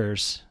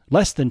 years,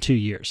 less than 2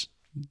 years,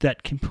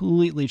 that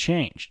completely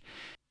changed.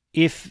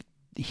 If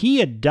he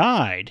had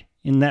died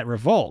in that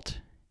revolt,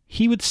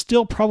 he would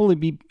still probably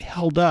be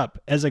held up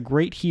as a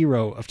great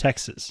hero of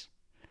Texas.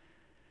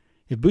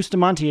 If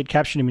Bustamante had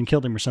captured him and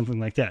killed him or something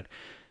like that,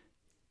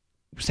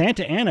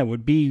 Santa Anna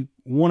would be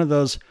one of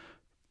those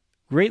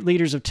great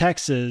leaders of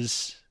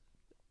Texas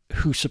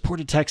who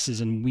supported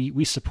Texas, and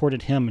we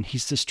supported him, and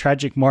he's this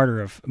tragic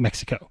martyr of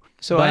Mexico.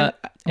 So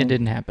it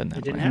didn't happen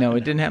that way. No,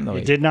 it didn't happen that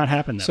way. It did not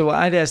happen that way. So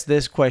I'd ask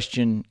this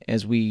question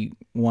as we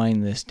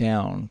wind this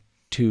down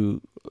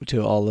to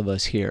all of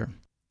us here.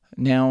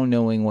 Now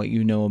knowing what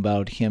you know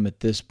about him at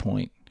this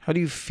point, how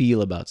do you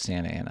feel about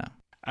Santa Anna?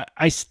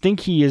 I think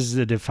he is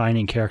the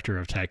defining character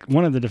of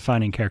one of the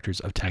defining characters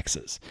of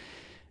Texas.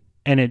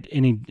 And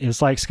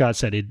it's like Scott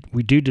said,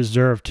 we do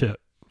deserve to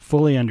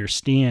fully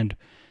understand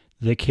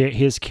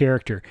his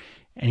character.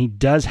 And he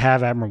does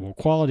have admirable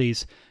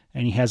qualities,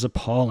 and he has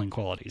appalling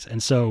qualities.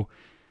 And so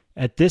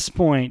at this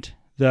point,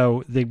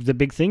 though, the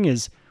big thing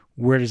is,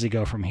 where does he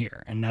go from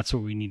here? And that's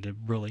what we need to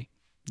really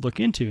look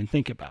into and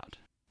think about.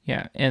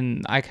 Yeah,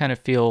 and I kind of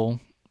feel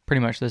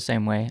pretty much the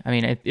same way. I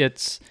mean,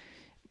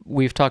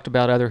 we've talked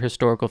about other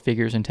historical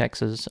figures in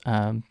Texas,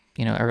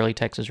 early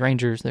Texas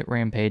Rangers that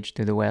rampaged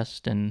through the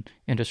West and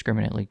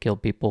indiscriminately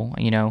killed people,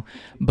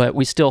 but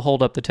we still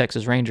hold up the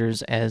Texas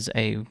Rangers as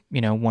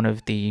one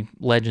of the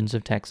legends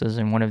of Texas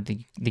and one of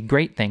the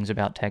great things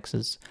about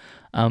Texas.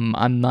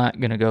 I'm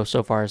not going to go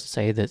so far as to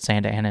say that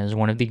Santa Anna is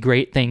one of the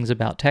great things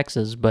about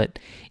Texas, but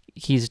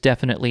he's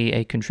definitely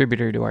a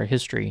contributor to our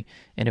history.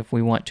 And if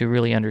we want to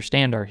really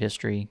understand our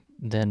history,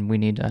 then we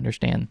need to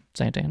understand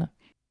Santa Anna.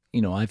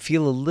 I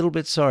feel a little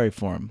bit sorry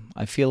for him.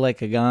 I feel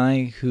like a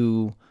guy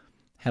who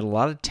had a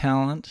lot of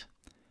talent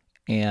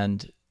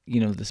and,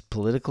 this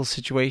political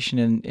situation,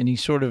 and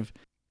he's sort of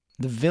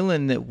the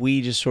villain that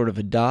we just sort of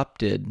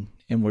adopted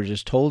and we're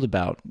just told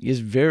about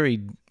is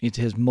it's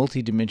his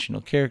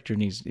multi-dimensional character,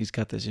 and he's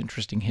got this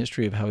interesting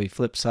history of how he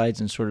flipped sides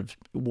and sort of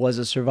was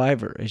a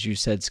survivor, as you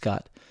said,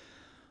 Scott.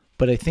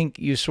 But I think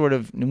you sort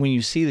of, when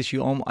you see this,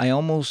 I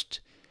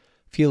almost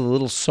feel a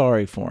little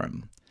sorry for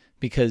him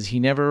because he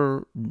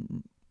never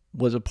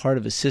was a part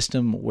of a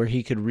system where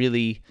he could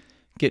really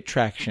get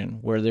traction,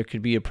 where there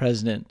could be a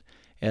president,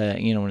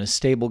 in a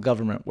stable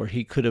government where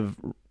he could have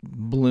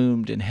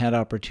bloomed and had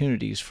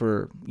opportunities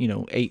for,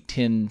 8,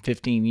 10,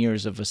 15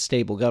 years of a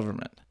stable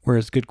government. Where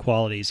his good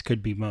qualities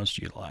could be most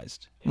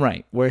utilized.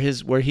 Right. Where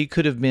he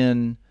could have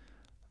been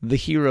the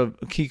hero.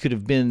 He could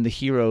have been the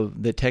hero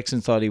that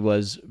Texans thought he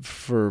was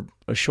for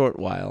a short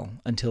while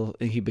until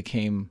he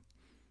became,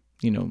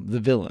 the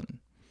villain.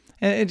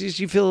 And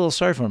you feel a little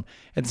sorry for him.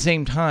 At the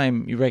same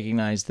time, you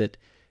recognize that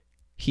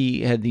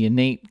he had the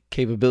innate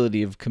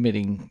capability of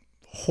committing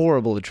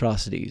horrible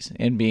atrocities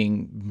and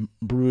being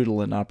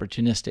brutal and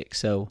opportunistic.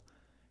 So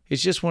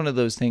it's just one of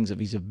those things of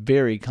he's a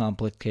very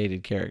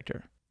complicated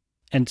character.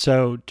 And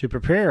so to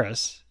prepare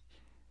us,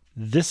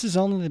 this is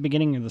only the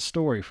beginning of the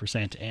story for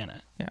Santa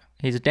Anna. Yeah,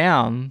 he's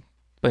down,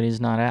 but he's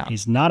not out.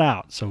 He's not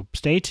out. So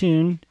stay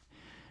tuned.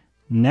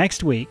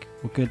 Next week,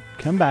 we could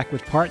come back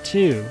with part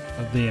 2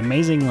 of the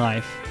amazing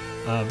life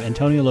of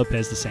Antonio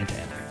Lopez de Santa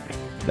Anna.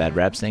 That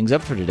wraps things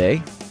up for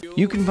today.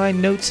 You can find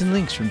notes and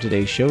links from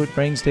today's show at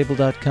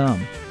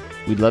brainstable.com.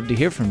 We'd love to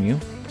hear from you,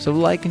 so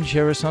like and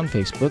share us on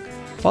Facebook,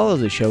 follow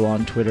the show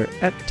on Twitter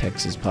at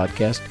Texas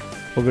Podcast,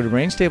 or go to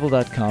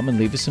brainstable.com and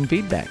leave us some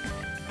feedback.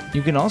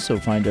 You can also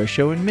find our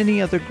show and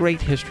many other great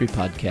history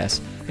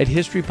podcasts at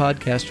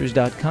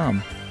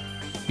historypodcasters.com.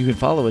 You can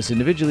follow us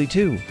individually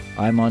too.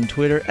 I'm on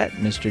Twitter at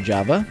Mr.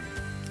 Java.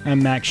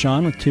 I'm Max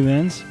Sean with 2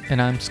 N's.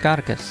 And I'm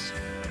Scotticus.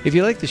 If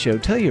you like the show,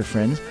 tell your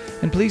friends,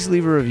 and please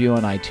leave a review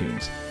on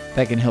iTunes.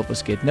 that can help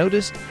us get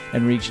noticed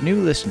and reach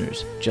new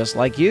listeners just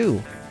like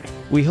you.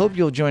 We hope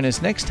you'll join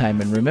us next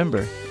time, and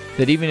remember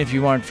that even if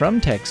you aren't from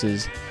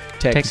Texas,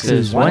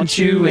 Texas wants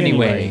you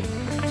anyway.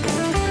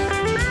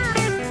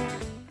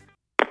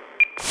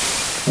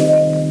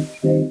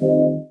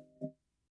 Anyway.